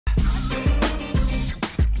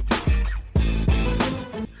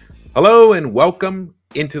Hello and welcome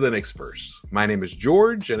into the Knicks-Verse. My name is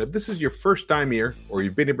George, and if this is your first time here or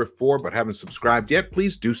you've been here before but haven't subscribed yet,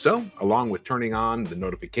 please do so, along with turning on the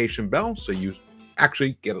notification bell so you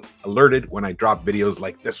actually get alerted when I drop videos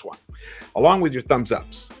like this one, along with your thumbs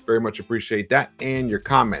ups. Very much appreciate that, and your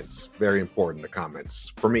comments. Very important, the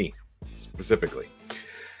comments, for me specifically.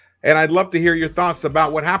 And I'd love to hear your thoughts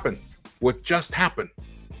about what happened, what just happened.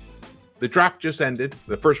 The draft just ended,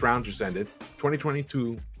 the first round just ended,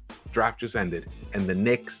 2022 draft just ended, and the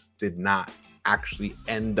Knicks did not actually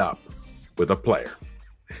end up with a player.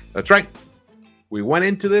 That's right. We went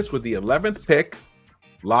into this with the 11th pick,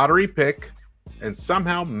 lottery pick, and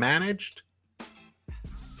somehow managed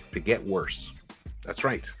to get worse. That's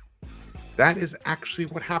right. That is actually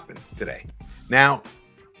what happened today. Now,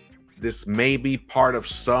 this may be part of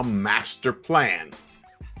some master plan,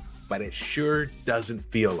 but it sure doesn't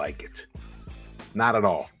feel like it. Not at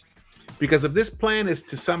all. Because if this plan is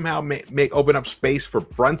to somehow open up space for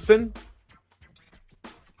Brunson,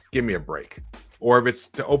 give me a break. Or if it's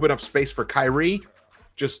to open up space for Kyrie,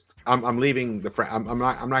 I'm leaving the I'm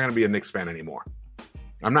not going to be a Knicks fan anymore.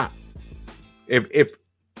 I'm not. If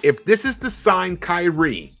this is to sign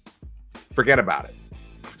Kyrie, forget about it.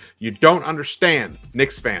 You don't understand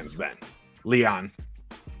Knicks fans then, Leon,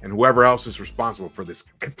 and whoever else is responsible for this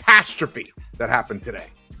catastrophe that happened today.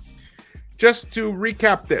 Just to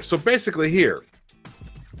recap this. So basically here,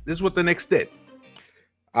 this is what the Knicks did.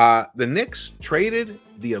 The Knicks traded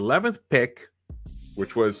the 11th pick,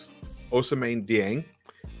 which was Ousmane Dieng,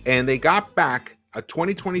 and they got back a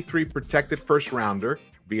 2023 protected first rounder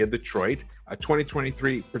via Detroit, a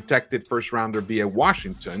 2023 protected first rounder via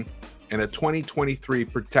Washington, and a 2023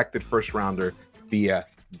 protected first rounder via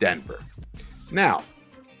Denver. Now,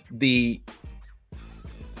 the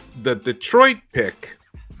Detroit pick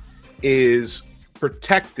is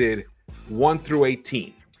protected 1 through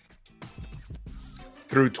 18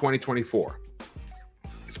 through 2024.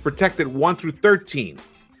 It's protected 1 through 13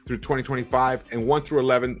 through 2025, and 1 through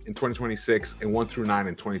 11 in 2026, and 1 through 9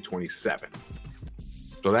 in 2027.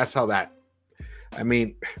 So that's how that, all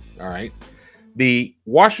right. The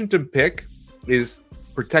Washington pick is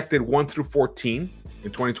protected 1 through 14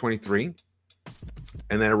 in 2023,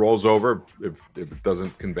 and then it rolls over if it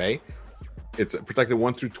doesn't convey. It's protected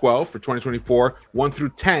 1 through 12 for 2024, 1 through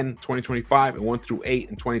 10, 2025, and 1 through 8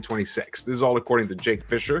 in 2026. This is all according to Jake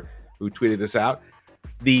Fisher, who tweeted this out.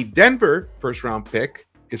 The Denver first round pick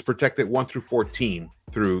is protected 1 through 14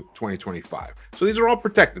 through 2025. So these are all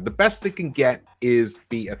protected. The best they can get is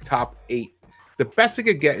be a top 8. The best they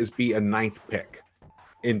could get is be a 9th pick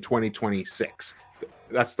in 2026.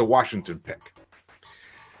 That's the Washington pick.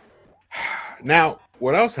 Now,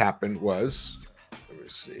 what else happened was, let me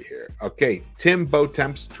see here. Okay, Tim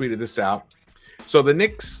Botemps tweeted this out. So the New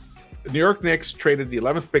York Knicks traded the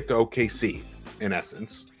 11th pick to OKC, in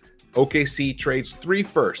essence. OKC trades 3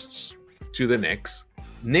 firsts to the Knicks.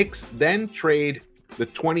 Knicks then trade the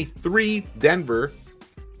 23 Denver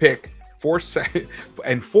pick 4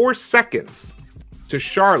 seconds to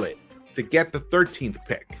Charlotte to get the 13th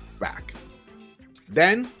pick back.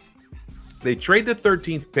 Then they trade the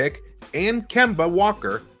 13th pick and Kemba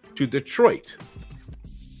Walker to Detroit.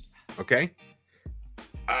 Okay.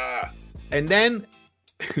 And then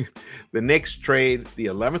the Knicks trade the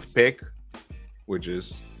 11th pick, which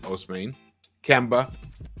is Ousmane, Kemba,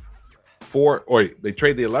 they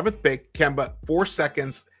trade the 11th pick, Kemba, 4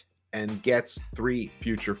 seconds, and gets 3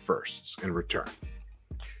 future firsts in return.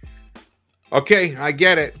 Okay, I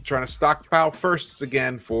get it. Trying to stockpile firsts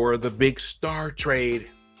again for the big star trade.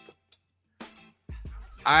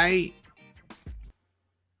 To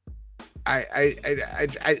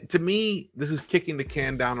me, this is kicking the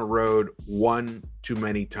can down the road one too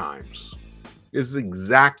many times. This is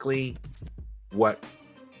exactly what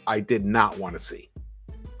I did not want to see.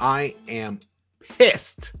 I am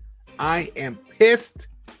pissed. I am pissed.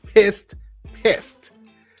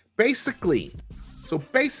 Basically,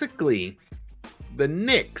 the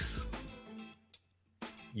Knicks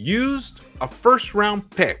used a first round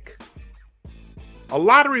pick, a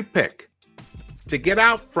lottery pick, to get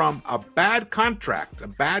out from a bad contract, a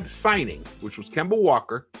bad signing, which was Kemba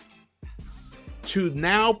Walker, to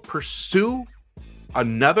now pursue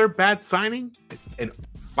another bad signing and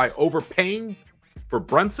by overpaying for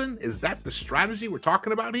Brunson? Is that the strategy we're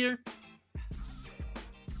talking about here?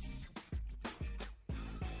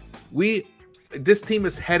 This team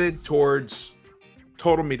is headed towards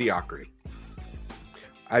total mediocrity.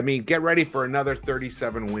 I mean, get ready for another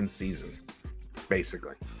 37-win season,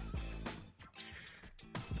 basically.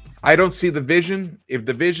 I don't see the vision. If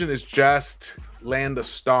the vision is just land a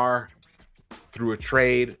star through a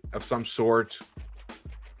trade of some sort,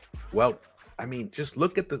 Well, I mean, just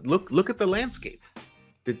look at the landscape.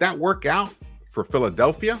 Did that work out for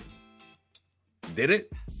Philadelphia? Did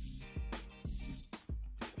it?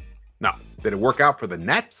 No. Did it work out for the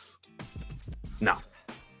Nets? No.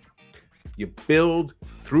 You build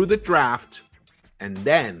through the draft, and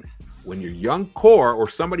then when your young core or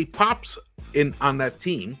somebody pops in on that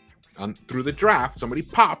team through the draft, somebody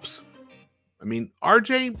pops. I mean,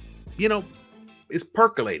 RJ, is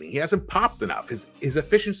percolating. He hasn't popped enough. His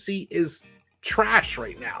efficiency is trash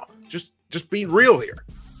right now. Just being real here.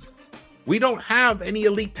 We don't have any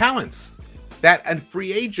elite talents that a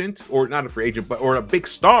free agent, or not a free agent, or a big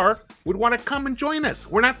star would want to come and join us.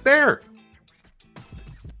 We're not there.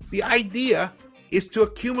 The idea is to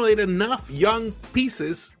accumulate enough young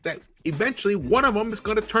pieces that eventually one of them is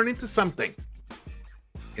going to turn into something.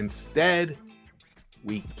 Instead,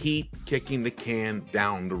 we keep kicking the can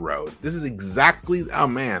down the road. This is exactly, oh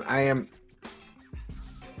man, I'm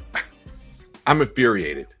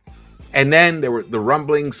infuriated. And then there were the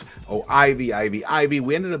rumblings, oh, Ivy.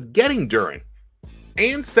 We ended up getting Duren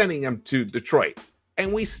and sending him to Detroit.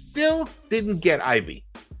 And we still didn't get Ivy.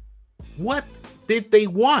 What did they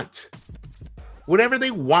want? Whatever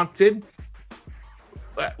they wanted,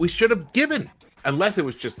 we should have given. Unless it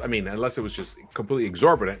was just completely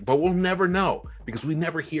exorbitant, but we'll never know because we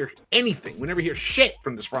never hear anything. We never hear shit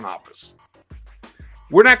from this front office.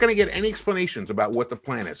 We're not going to get any explanations about what the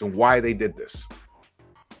plan is and why they did this.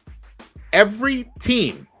 Every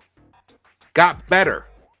team got better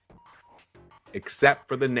except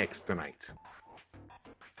for the Knicks tonight.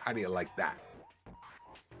 How do you like that?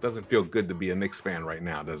 Doesn't feel good to be a Knicks fan right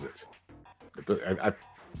now, does it?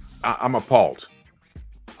 I'm appalled.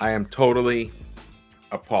 I am totally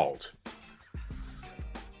appalled.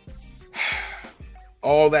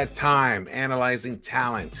 All that time analyzing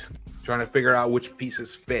talent, trying to figure out which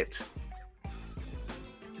pieces fit.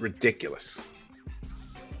 Ridiculous.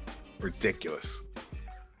 Ridiculous.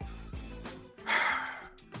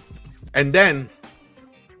 And then,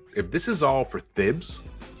 if this is all for Thibs,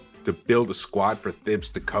 to build a squad for Thibs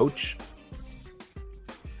to coach,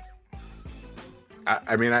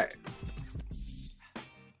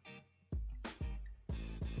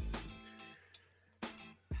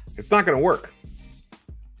 it's not going to work.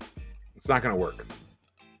 It's not going to work.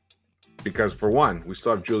 Because for one, we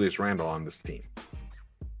still have Julius Randle on this team.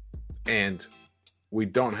 And we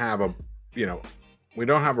don't have a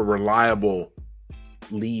reliable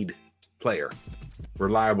lead player,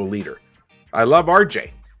 reliable leader. I love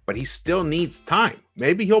RJ, but he still needs time.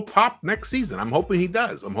 Maybe he'll pop next season. I'm hoping he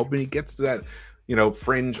does. I'm hoping he gets to that,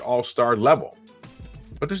 fringe all-star level.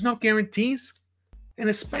 But there's no guarantees. And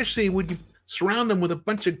especially when you surround him with a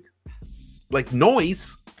bunch of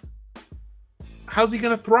noise, how's he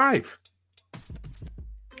going to thrive?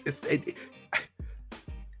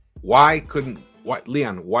 Why couldn't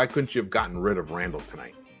you have gotten rid of Randall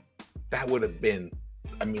tonight? That would have been,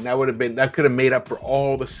 that could have made up for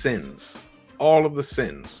all the sins. All of the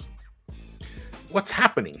sins. What's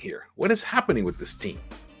happening here? What is happening with this team?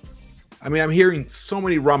 I'm hearing so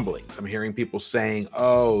many rumblings. I'm hearing people saying,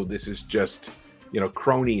 oh, this is just,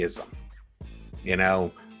 cronyism.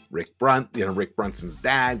 Rick Brunson's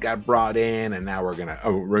dad got brought in, and now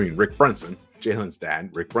Rick Brunson, Jalen's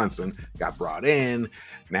dad, Rick Brunson, got brought in.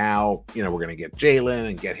 Now, we're going to get Jalen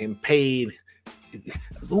and get him paid.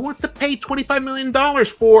 Who wants to pay $25 million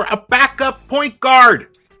for a backup point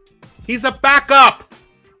guard? He's a backup.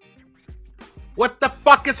 What the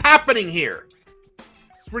fuck is happening here?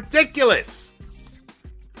 It's ridiculous.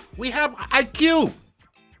 We have IQ.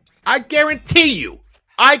 I guarantee you,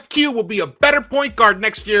 IQ will be a better point guard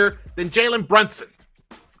next year than Jalen Brunson.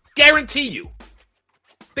 Guarantee you.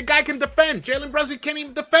 The guy can defend. Jalen Brunson can't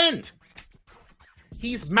even defend.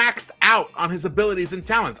 He's maxed out on his abilities and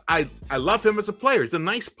talents. I love him as a player. He's a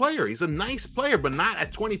nice player. He's a nice player, but not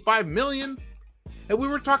at $25 million. And we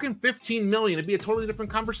were talking $15 million. It'd be a totally different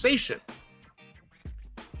conversation.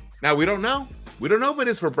 Now, we don't know. We don't know if it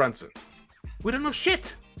is for Brunson. We don't know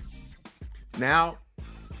shit. Now,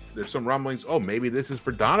 there's some rumblings. Oh, maybe this is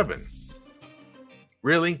for Donovan.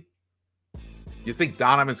 Really? You think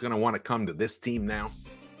Donovan's going to want to come to this team now?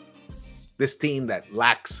 This team that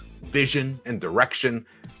lacks vision and direction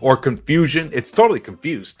or confusion. It's totally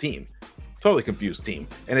confused team. Totally confused team.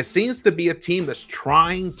 And it seems to be a team that's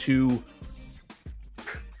trying to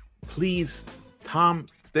please Tom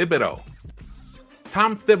Thibodeau.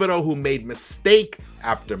 Tom Thibodeau, who made mistake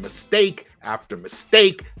after mistake after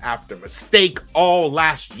mistake after mistake all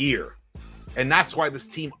last year. And that's why this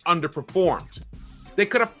team underperformed. They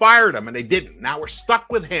could have fired him and they didn't. Now we're stuck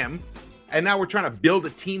with him. And now we're trying to build a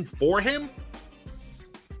team for him?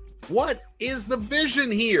 What is the vision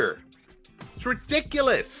here? It's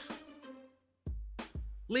ridiculous.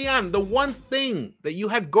 Leon, the one thing that you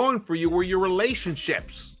had going for you were your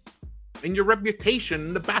relationships and your reputation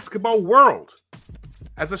in the basketball world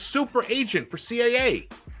as a super agent for CAA,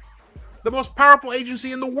 the most powerful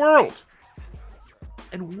agency in the world.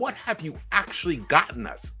 And what have you actually gotten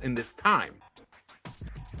us in this time?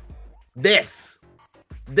 This,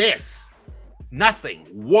 nothing.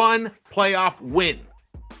 One playoff win.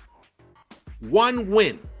 One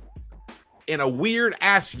win in a weird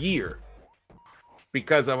ass year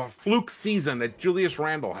because of a fluke season that Julius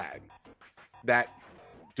Randle had. That,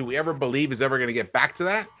 do we ever believe is ever going to get back to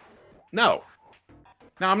that? No.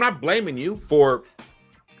 Now, I'm not blaming you for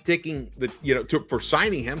taking the, for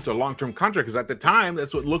signing him to a long-term contract, because at the time,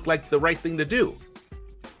 that's what looked like the right thing to do.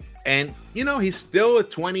 And, he's still a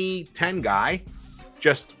 2010 guy,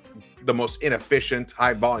 just the most inefficient,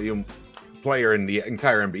 high-volume player in the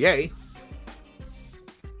entire NBA.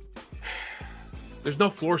 There's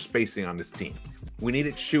no floor spacing on this team. We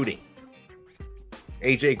needed shooting.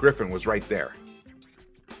 AJ Griffin was right there.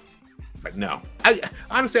 But no.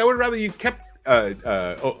 Honestly, I would rather you kept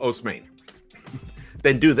Osman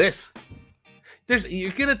than do this.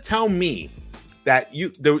 You're going to tell me that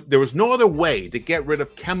there was no other way to get rid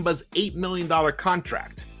of Kemba's $8 million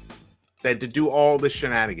contract than to do all this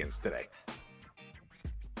shenanigans today.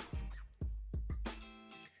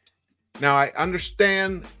 Now, I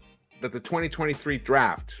understand that the 2023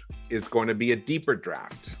 draft is going to be a deeper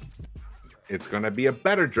draft. It's going to be a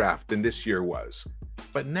better draft than this year was.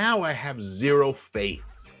 But now I have zero faith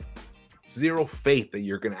that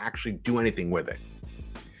you're going to actually do anything with it.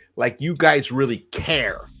 Like you guys really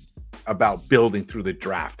care about building through the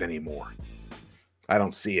draft anymore. I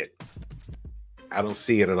don't see it. I don't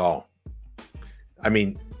see it at all. I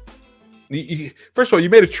mean, first of all, you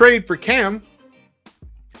made a trade for Cam,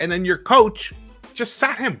 and then your coach just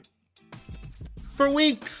sat him for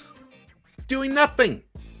weeks, doing nothing.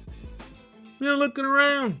 Looking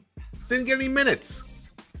around. Didn't get any minutes.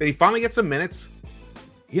 Then he finally gets some minutes.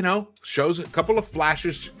 Shows a couple of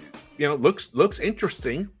flashes. Looks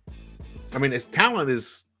interesting. I mean, his talent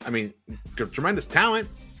is, tremendous talent.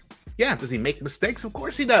 Yeah, does he make mistakes? Of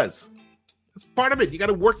course he does. That's part of it. You got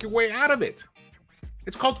to work your way out of it.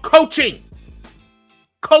 It's called coaching.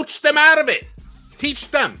 Coach them out of it.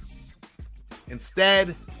 Teach them.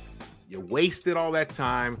 Instead, you wasted all that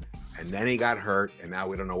time, and then he got hurt, and now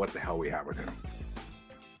we don't know what the hell we have with him.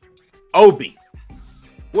 Obi.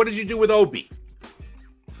 What did you do with Obi?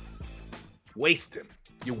 Waste him.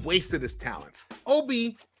 You wasted his talents.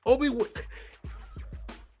 Obi and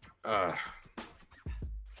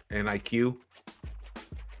IQ.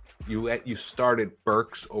 You started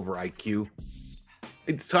Burks over IQ.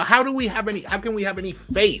 So how can we have any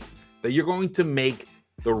faith that you're going to make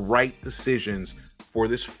the right decisions for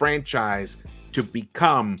this franchise to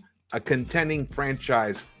become a contending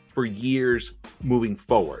franchise for years moving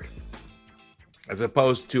forward, as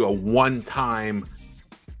opposed to a one-time,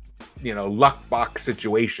 luck box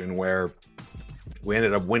situation where we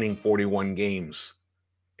ended up winning 41 games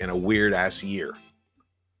in a weird ass year.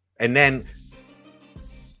 And then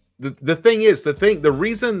the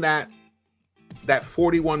reason that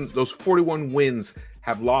those 41 wins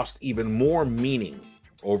have lost even more meaning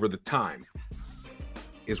over the time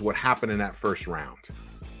is what happened in that first round.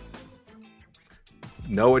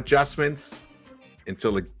 No adjustments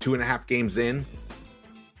until like 2.5 games in.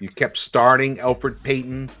 You kept starting Elfrid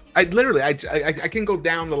Payton. I can go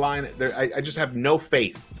down the line. I just have no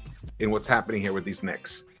faith in what's happening here with these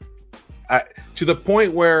Knicks. To the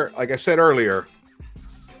point where, like I said earlier,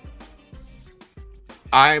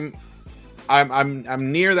 I'm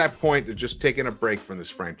near that point of just taking a break from this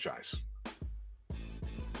franchise.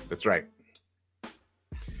 That's right.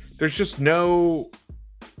 There's just no.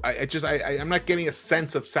 I'm not getting a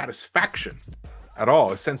sense of satisfaction at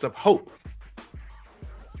all. A sense of hope.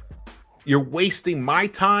 You're wasting my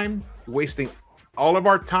time. You're wasting all of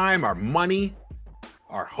our time, our money,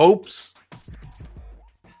 our hopes.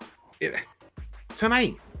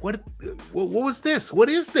 Tonight, what was this? What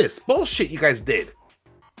is this bullshit you guys did?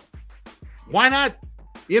 Why not,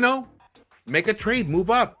 make a trade,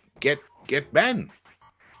 move up, get Ben,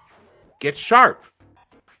 get Sharp,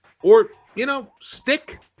 or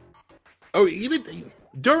stick. Oh, even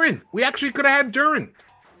Duren. We actually could have had Duren.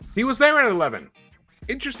 He was there at 11.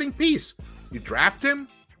 Interesting piece. You draft him,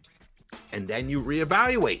 and then you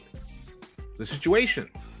reevaluate the situation.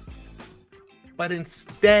 But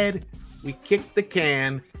instead, we kicked the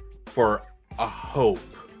can for a hope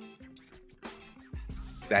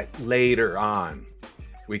that later on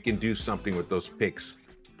we can do something with those picks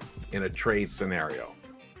in a trade scenario.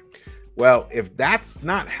 Well, if that's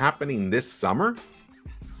not happening this summer,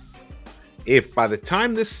 if by the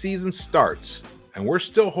time this season starts and we're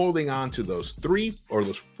still holding on to those 3 or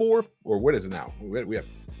those 4, or what is it now? We have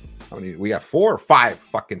how many? We got 4 or 5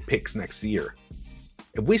 fucking picks next year.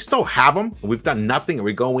 If we still have them, and we've done nothing, and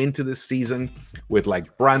we go into this season with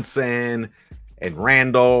like Brunson and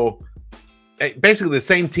Randall, basically the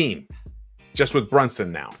same team, just with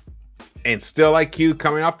Brunson now, and still IQ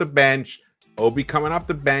coming off the bench, Obi coming off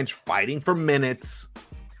the bench, fighting for minutes.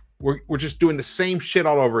 We're just doing the same shit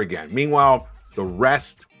all over again. Meanwhile, the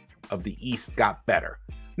rest of the East got better.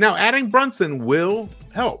 Now, adding Brunson will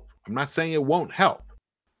help. I'm not saying it won't help.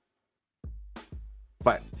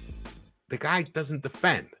 But the guy doesn't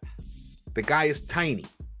defend. The guy is tiny.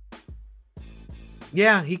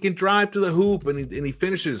 Yeah, he can drive to the hoop and he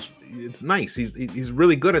finishes. It's nice. He's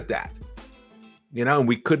really good at that. You know, and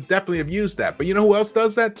we could definitely have used that. But you know who else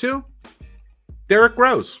does that too? Derrick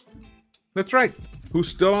Rose. That's right. Who's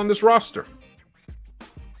still on this roster.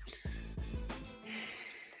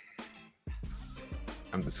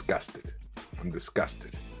 I'm disgusted. I'm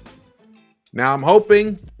disgusted. Now I'm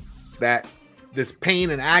hoping that this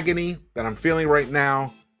pain and agony that I'm feeling right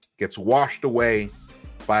now gets washed away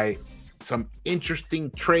by some interesting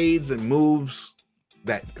trades and moves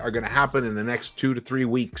that are going to happen in the next 2 to 3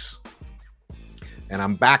 weeks. And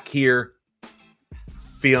I'm back here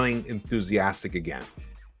feeling enthusiastic again.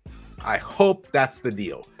 I hope that's the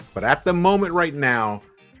deal. But at the moment right now,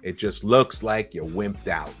 it just looks like you wimped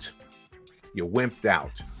out. You wimped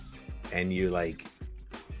out. And you like,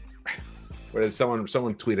 what did someone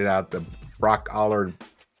tweeted out the Brock Allard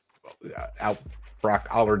Brock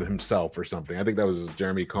Allard himself or something. I think that was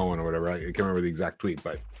Jeremy Cohen or whatever. I can't remember the exact tweet,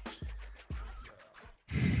 but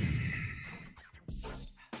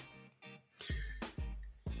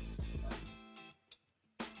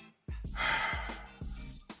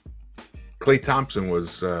Klay Thompson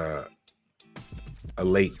was a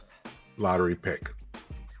late lottery pick.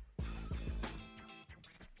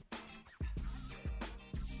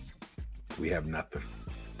 We have nothing.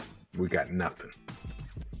 We got nothing.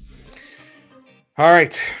 All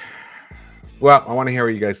right. Well, I want to hear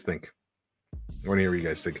what you guys think.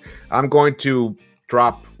 I'm going to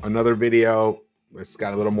drop another video. It's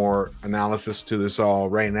got a little more analysis to this all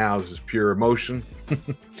right now. This is pure emotion.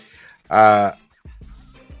 That's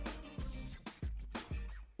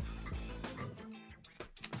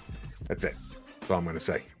it. That's all I'm going to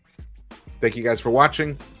say. Thank you guys for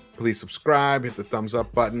watching. Please subscribe, hit the thumbs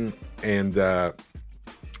up button, and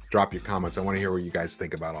drop your comments. I want to hear what you guys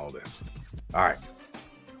think about all this. All right.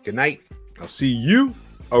 Good night. I'll see you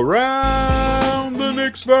around the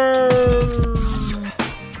Knicks-Verse.